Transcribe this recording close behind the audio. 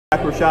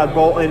Rashaad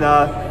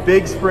Bolton,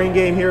 big spring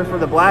game here for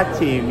the black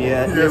team.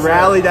 You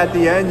rallied at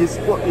the end. You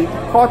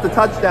caught the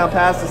touchdown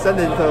pass to send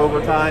it into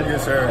overtime.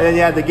 Yes, sir. And then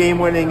you had the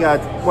game-winning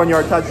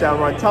 1-yard touchdown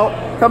run.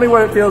 Tell me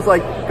what it feels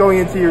like going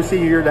into your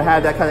senior year to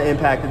have that kind of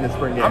impact in the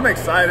spring game. I'm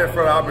excited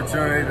for the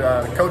opportunity.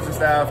 The coaching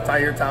staff,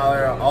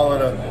 Tyler, all of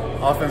the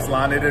offensive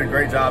line, they did a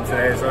great job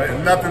today. So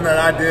it's nothing that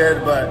I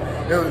did, but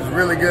it was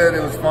really good.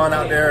 It was fun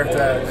out there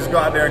to just go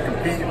out there and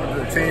compete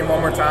with the team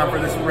one more time for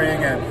the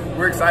spring. And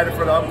we're excited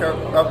for the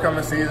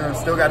upcoming season.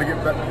 Still got to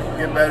get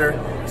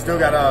better. Still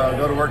got to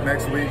go to work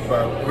next week,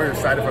 but we're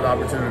excited for the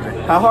opportunity.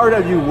 How hard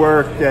have you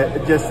worked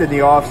just in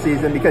the off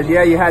season? Because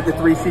you had the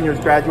 3 seniors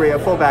graduate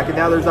at fullback, and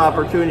now there's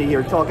opportunity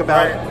here. Talk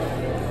about it.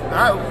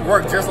 I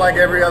worked just like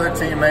every other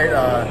teammate.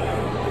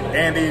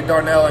 Andy,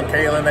 Darnell, and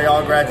Kaylin, they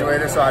all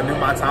graduated, so I knew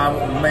my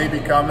time may be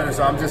coming.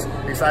 So I'm just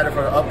excited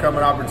for the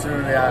upcoming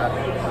opportunity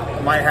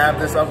I might have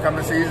this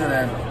upcoming season,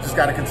 and just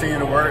got to continue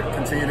to work,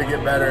 continue to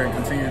get better, and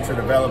continue to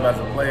develop as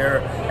a player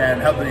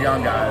and help the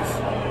young guys.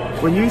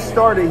 When you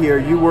started here,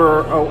 you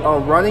were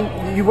running.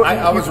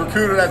 I was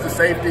recruited as a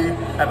safety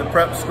at the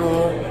prep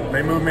school.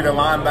 They moved me to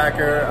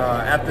linebacker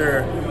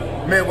after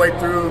midway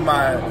through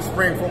my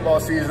spring football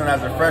season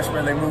as a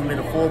freshman. They moved me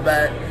to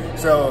fullback.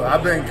 So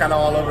I've been kind of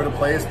all over the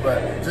place,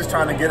 but just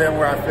trying to get in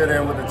where I fit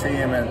in with the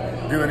team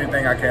and do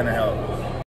anything I can to help.